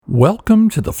Welcome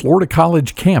to the Florida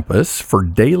College campus for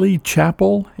Daily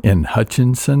Chapel in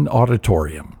Hutchinson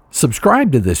Auditorium.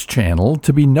 Subscribe to this channel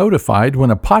to be notified when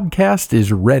a podcast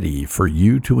is ready for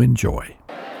you to enjoy.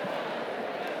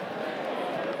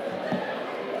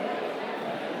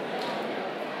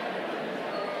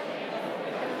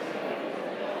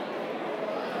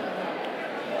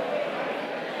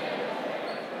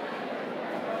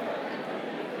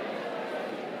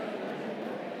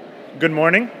 Good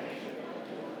morning.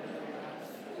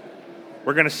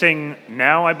 We're going to sing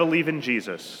Now I Believe in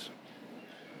Jesus.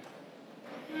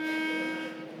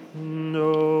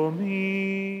 Know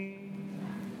me.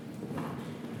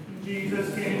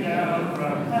 Jesus came down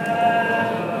from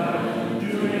heaven,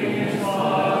 doing his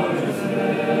Father's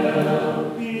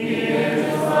will. He is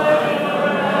the Son of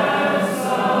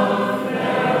ransom,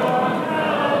 there on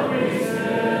Calvary's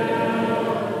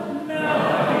hill. Now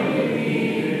I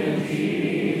believe in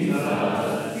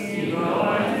Jesus, even though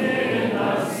I did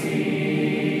not see.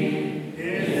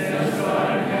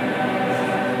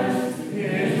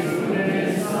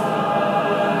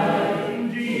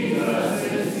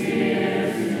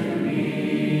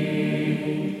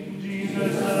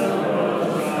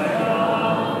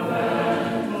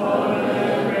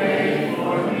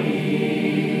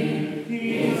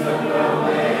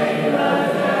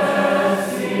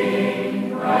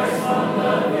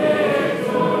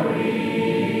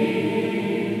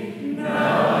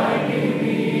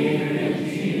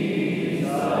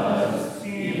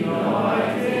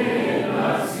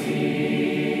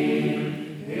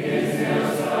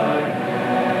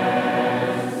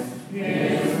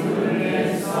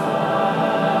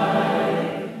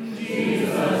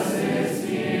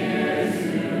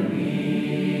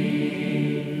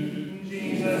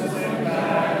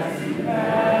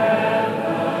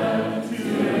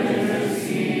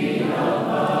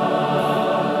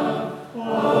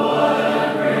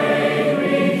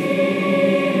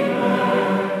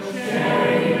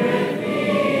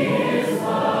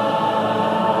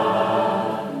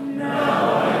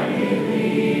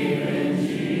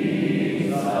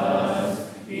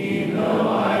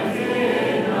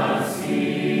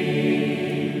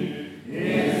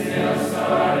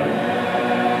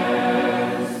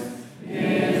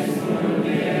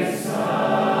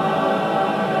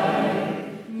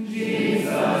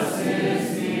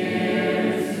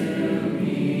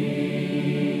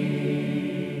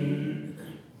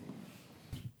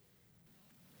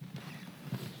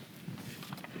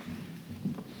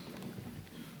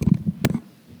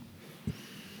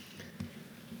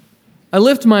 I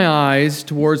lift my eyes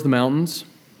towards the mountains.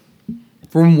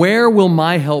 From where will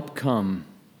my help come?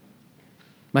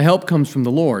 My help comes from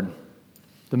the Lord,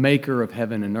 the maker of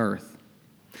heaven and earth.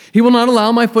 He will not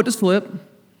allow my foot to slip.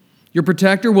 Your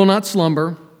protector will not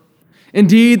slumber.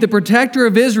 Indeed, the protector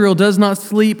of Israel does not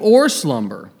sleep or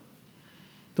slumber.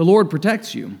 The Lord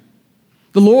protects you.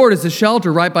 The Lord is a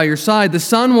shelter right by your side. The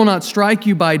sun will not strike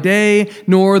you by day,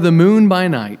 nor the moon by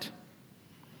night.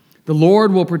 The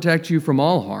Lord will protect you from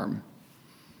all harm.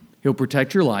 He'll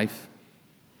protect your life.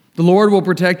 The Lord will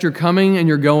protect your coming and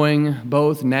your going,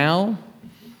 both now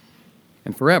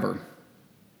and forever.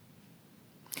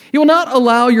 He will not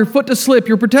allow your foot to slip.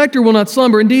 Your protector will not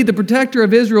slumber. Indeed, the protector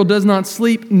of Israel does not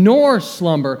sleep nor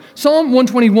slumber. Psalm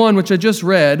 121, which I just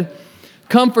read,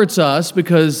 comforts us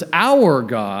because our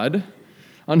God,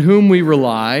 on whom we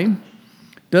rely,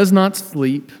 does not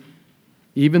sleep,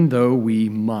 even though we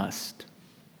must.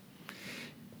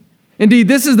 Indeed,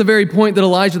 this is the very point that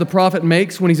Elijah the prophet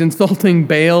makes when he's insulting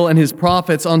Baal and his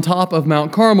prophets on top of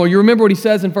Mount Carmel. You remember what he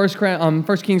says in 1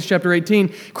 Kings chapter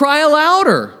 18, cry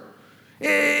louder.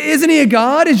 Isn't he a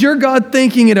God? Is your God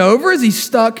thinking it over? Is he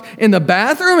stuck in the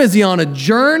bathroom? Is he on a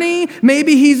journey?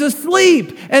 Maybe he's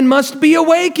asleep and must be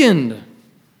awakened.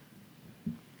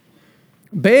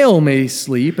 Baal may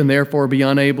sleep and therefore be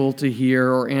unable to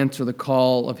hear or answer the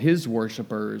call of his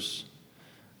worshipers,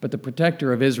 but the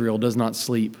protector of Israel does not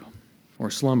sleep or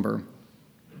slumber.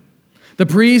 The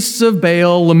priests of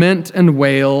Baal lament and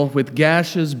wail with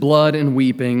gashes, blood, and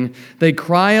weeping. They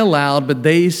cry aloud, but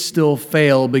they still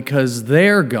fail because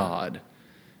their God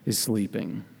is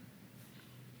sleeping.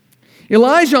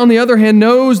 Elijah, on the other hand,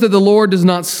 knows that the Lord does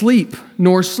not sleep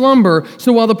nor slumber.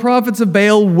 So while the prophets of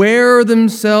Baal wear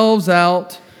themselves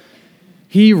out,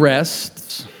 he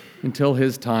rests until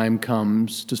his time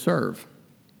comes to serve.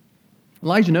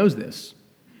 Elijah knows this.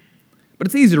 But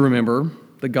it's easy to remember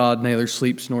that God neither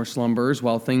sleeps nor slumbers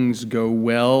while things go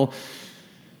well.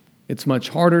 It's much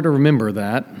harder to remember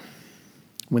that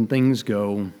when things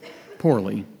go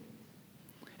poorly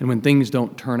and when things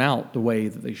don't turn out the way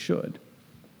that they should.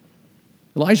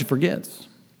 Elijah forgets.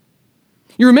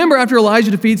 You remember after Elijah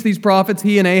defeats these prophets,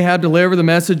 he and Ahab deliver the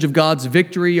message of God's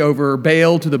victory over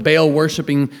Baal to the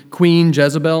Baal-worshiping queen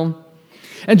Jezebel.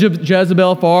 And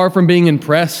Jezebel, far from being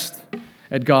impressed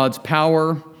at God's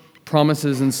power,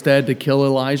 promises instead to kill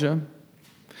Elijah.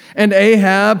 And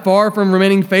Ahab, far from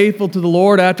remaining faithful to the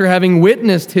Lord after having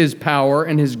witnessed his power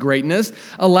and his greatness,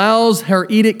 allows her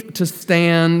edict to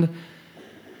stand.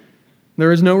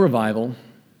 There is no revival.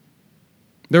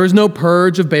 There is no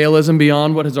purge of Baalism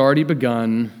beyond what has already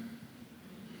begun.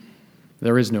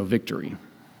 There is no victory.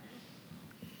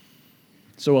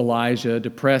 So Elijah,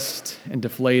 depressed and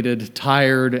deflated,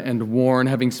 tired and worn,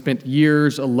 having spent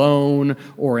years alone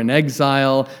or in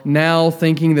exile, now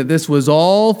thinking that this was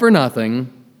all for nothing,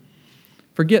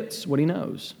 forgets what he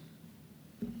knows.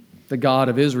 The God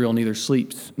of Israel neither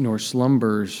sleeps nor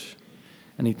slumbers,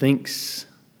 and he thinks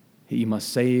he must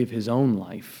save his own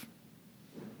life.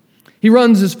 He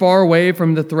runs as far away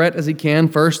from the threat as he can,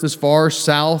 first as far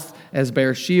south as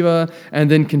Beersheba, and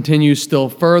then continues still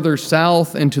further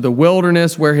south into the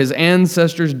wilderness where his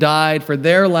ancestors died for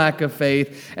their lack of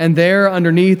faith. And there,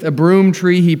 underneath a broom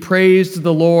tree, he prays to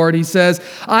the Lord. He says,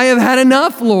 "I have had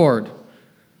enough, Lord.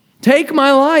 Take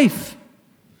my life.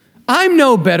 I'm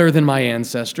no better than my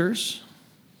ancestors."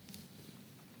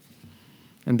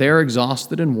 And there,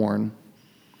 exhausted and worn,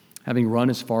 having run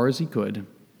as far as he could,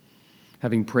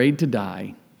 having prayed to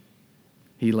die,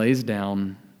 he lays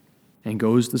down and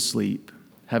goes to sleep,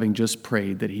 having just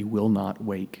prayed that he will not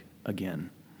wake again.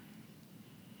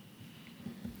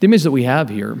 The image that we have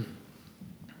here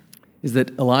is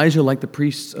that Elijah, like the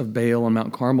priests of Baal on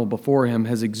Mount Carmel before him,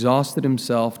 has exhausted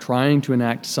himself trying to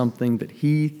enact something that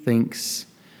he thinks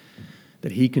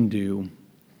that he can do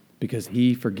because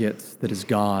he forgets that his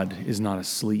God is not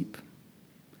asleep.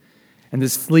 And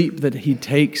this sleep that he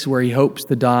takes where he hopes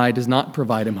to die does not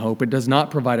provide him hope. It does not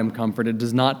provide him comfort. It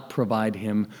does not provide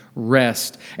him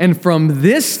rest. And from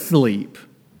this sleep,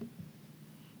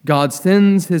 God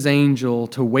sends his angel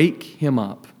to wake him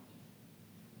up.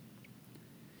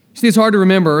 See, it's hard to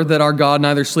remember that our God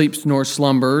neither sleeps nor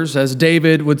slumbers, as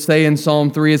David would say in Psalm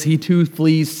 3 as he too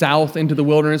flees south into the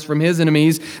wilderness from his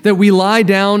enemies, that we lie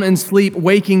down and sleep,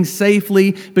 waking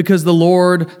safely because the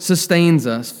Lord sustains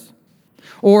us.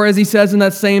 Or as he says in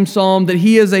that same psalm, that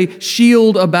he is a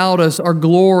shield about us, our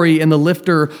glory and the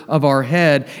lifter of our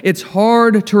head. It's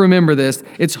hard to remember this.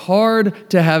 It's hard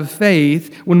to have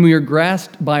faith when we are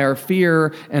grasped by our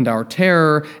fear and our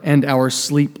terror and our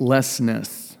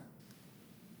sleeplessness.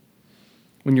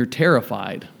 When you're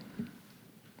terrified,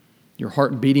 your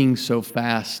heart beating so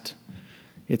fast,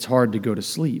 it's hard to go to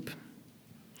sleep.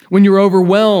 When you're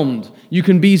overwhelmed, you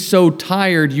can be so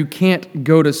tired you can't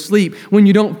go to sleep. When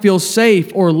you don't feel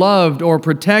safe or loved or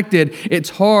protected, it's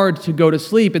hard to go to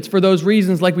sleep. It's for those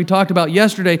reasons, like we talked about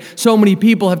yesterday, so many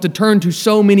people have to turn to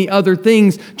so many other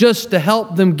things just to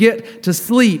help them get to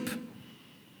sleep.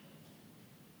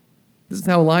 This is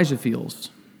how Elijah feels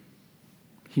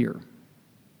here.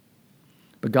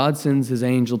 But God sends his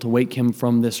angel to wake him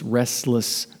from this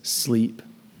restless sleep.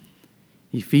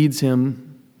 He feeds him.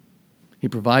 He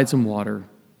provides him water, and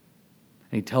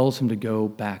he tells him to go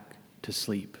back to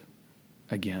sleep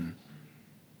again.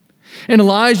 And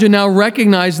Elijah, now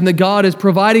recognizing that God is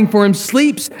providing for him,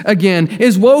 sleeps again,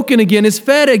 is woken again, is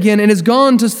fed again, and is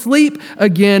gone to sleep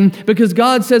again, because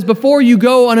God says, before you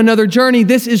go on another journey,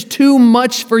 this is too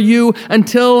much for you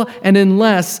until and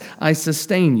unless I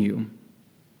sustain you.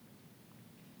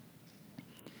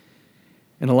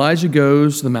 And Elijah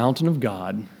goes to the mountain of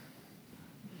God,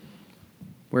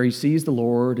 where he sees the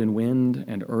Lord in wind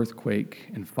and earthquake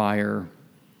and fire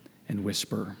and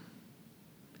whisper.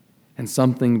 And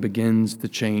something begins to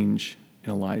change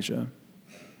in Elijah.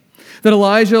 That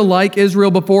Elijah, like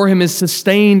Israel before him, is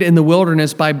sustained in the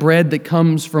wilderness by bread that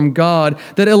comes from God.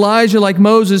 That Elijah, like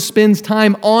Moses, spends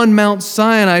time on Mount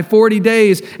Sinai 40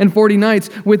 days and 40 nights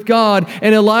with God.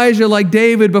 And Elijah, like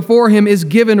David before him, is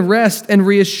given rest and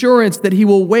reassurance that he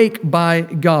will wake by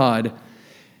God.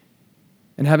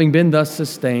 And having been thus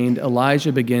sustained,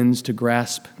 Elijah begins to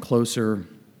grasp closer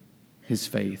his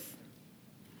faith.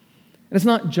 And it's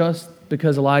not just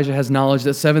because Elijah has knowledge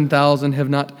that 7,000 have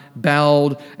not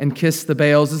bowed and kissed the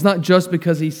Baals. It's not just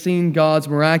because he's seen God's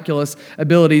miraculous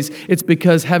abilities. It's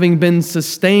because having been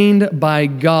sustained by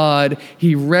God,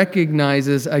 he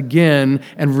recognizes again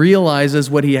and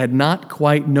realizes what he had not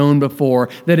quite known before,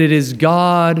 that it is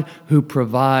God who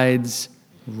provides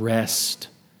rest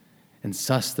and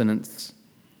sustenance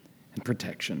and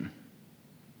protection.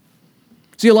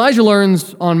 See, Elijah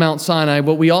learns on Mount Sinai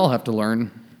what we all have to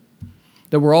learn,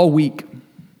 that we're all weak,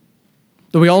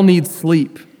 that we all need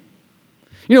sleep.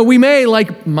 You know, we may,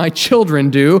 like my children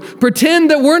do,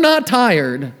 pretend that we're not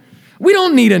tired, We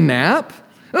don't need a nap.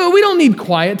 We don't need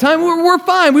quiet time. We're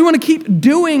fine. We want to keep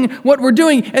doing what we're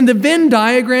doing. And the Venn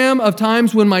diagram of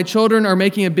times when my children are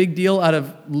making a big deal out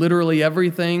of literally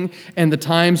everything and the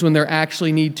times when they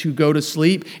actually need to go to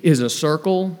sleep is a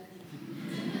circle.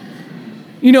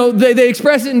 They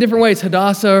express it in different ways.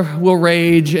 Hadassah will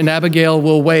rage and Abigail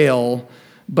will wail,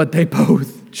 but they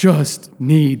both just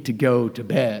need to go to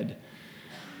bed.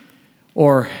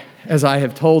 Or, as I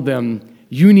have told them,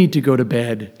 you need to go to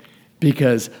bed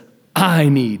because I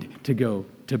need to go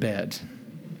to bed.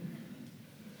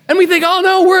 And we think, oh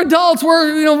no, we're adults.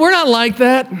 We're not like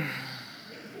that.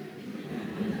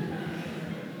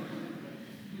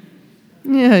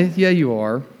 Yeah, you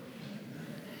are.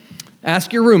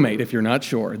 Ask your roommate if you're not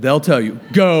sure. They'll tell you,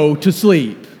 go to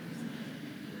sleep.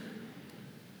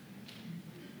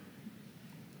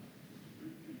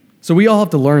 So we all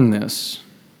have to learn this.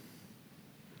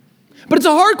 But it's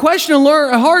a hard question to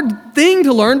learn, a hard thing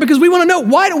to learn, because we want to know,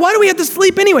 why do we have to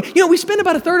sleep anyway? We spend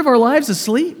about a third of our lives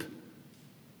asleep.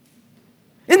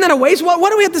 Isn't that a waste? Why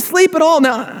do we have to sleep at all?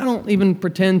 Now, I don't even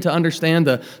pretend to understand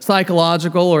the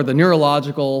psychological or the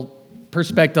neurological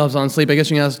perspectives on sleep. I guess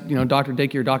you can ask, Dr.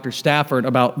 Dickey or Dr. Stafford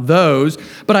about those.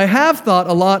 But I have thought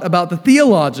a lot about the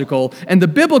theological and the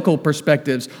biblical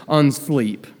perspectives on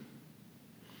sleep.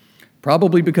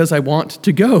 Probably because I want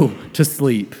to go to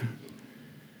sleep.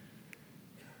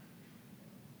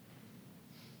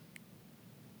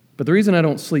 But the reason I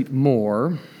don't sleep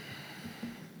more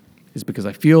is because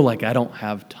I feel like I don't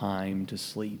have time to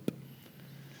sleep.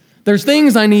 There's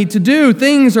things I need to do.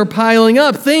 Things are piling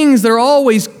up. Things that are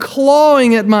always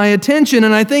clawing at my attention.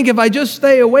 And I think if I just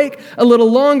stay awake a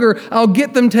little longer, I'll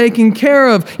get them taken care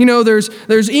of. There's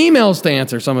emails to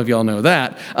answer. Some of y'all know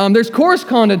that. There's course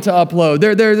content to upload.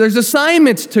 There's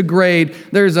assignments to grade.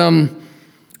 There's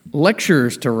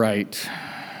lectures to write.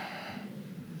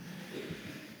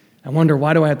 I wonder,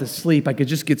 why do I have to sleep? I could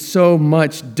just get so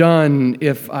much done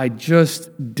if I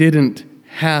just didn't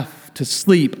have to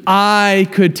sleep. I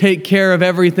could take care of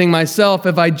everything myself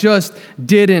if I just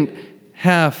didn't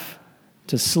have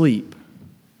to sleep.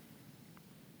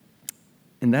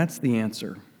 And that's the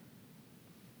answer.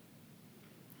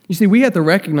 You see, we have to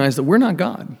recognize that we're not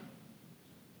God.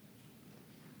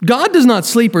 God does not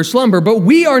sleep or slumber, but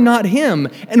we are not Him,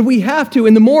 and we have to.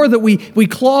 And the more that we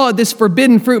claw at this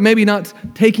forbidden fruit, maybe not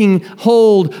taking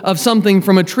hold of something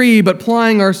from a tree, but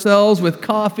plying ourselves with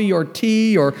coffee or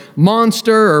tea or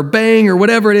Monster or Bang or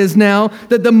whatever it is now,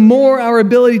 that the more our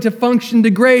ability to function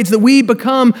degrades, that we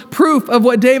become proof of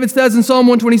what David says in Psalm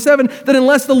 127, that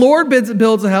unless the Lord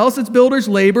builds a house, its builders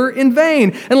labor in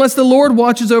vain. Unless the Lord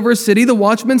watches over a city, the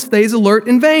watchman stays alert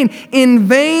in vain. In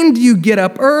vain do you get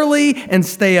up early and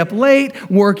stay up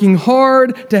late, working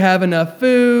hard to have enough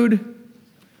food.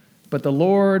 But the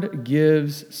Lord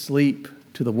gives sleep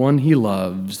to the one He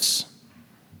loves.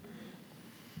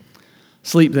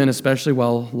 Sleep then, especially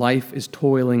while life is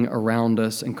toiling around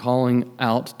us and calling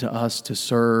out to us to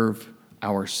serve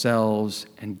ourselves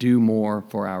and do more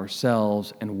for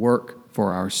ourselves and work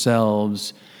for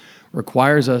ourselves,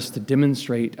 requires us to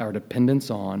demonstrate our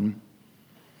dependence on,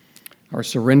 our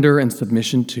surrender and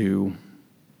submission to,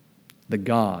 the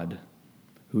God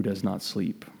who does not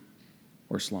sleep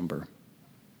or slumber.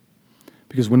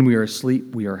 Because when we are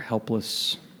asleep, we are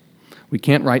helpless. We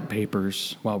can't write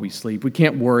papers while we sleep. We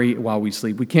can't worry while we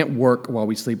sleep. We can't work while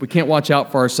we sleep. We can't watch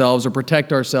out for ourselves or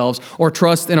protect ourselves or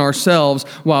trust in ourselves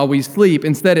while we sleep.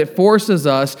 Instead, it forces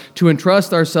us to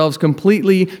entrust ourselves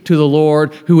completely to the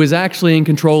Lord, who is actually in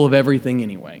control of everything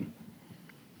anyway.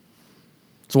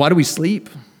 So why do we sleep?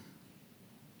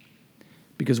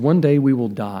 Because one day we will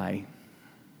die.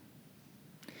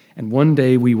 And one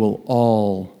day we will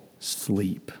all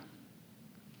sleep.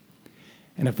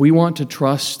 And if we want to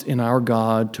trust in our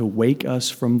God to wake us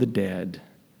from the dead,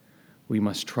 we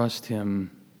must trust Him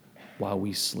while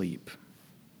we sleep.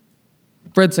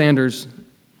 Fred Sanders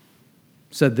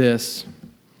said this: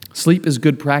 sleep is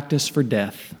good practice for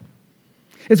death.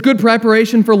 It's good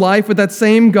preparation for life with that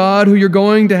same God who you're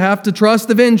going to have to trust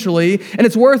eventually. And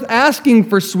it's worth asking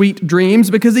for sweet dreams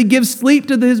because He gives sleep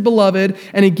to His beloved,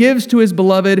 and He gives to His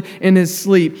beloved in His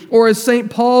sleep. Or as St.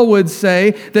 Paul would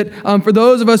say, that for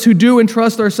those of us who do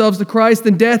entrust ourselves to Christ,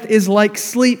 then death is like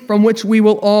sleep from which we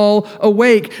will all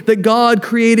awake. That God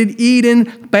created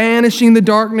Eden, banishing the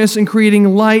darkness and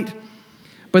creating light.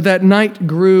 But that night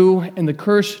grew and the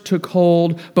curse took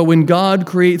hold. But when God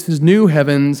creates His new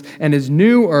heavens and His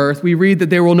new earth, we read that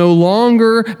there will no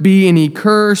longer be any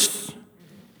curse,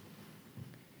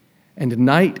 and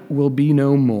night will be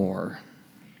no more.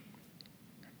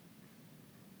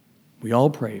 We all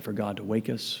pray for God to wake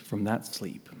us from that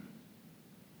sleep.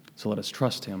 So let us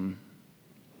trust Him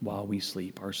while we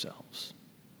sleep ourselves.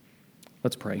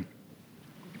 Let's pray.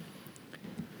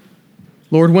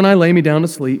 Lord, when I lay me down to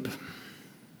sleep,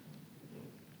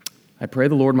 I pray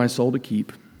the Lord my soul to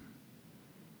keep.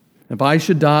 If I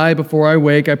should die before I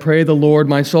wake, I pray the Lord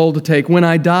my soul to take. When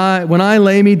I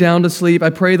lay me down to sleep, I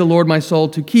pray the Lord my soul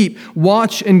to keep.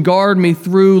 Watch and guard me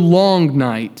through long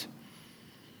night,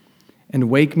 and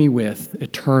wake me with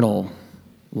eternal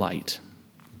light.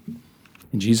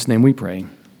 In Jesus' name we pray.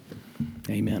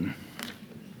 Amen.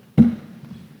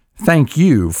 Thank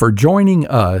you for joining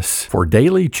us for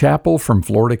Daily Chapel from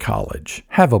Florida College.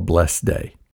 Have a blessed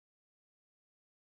day.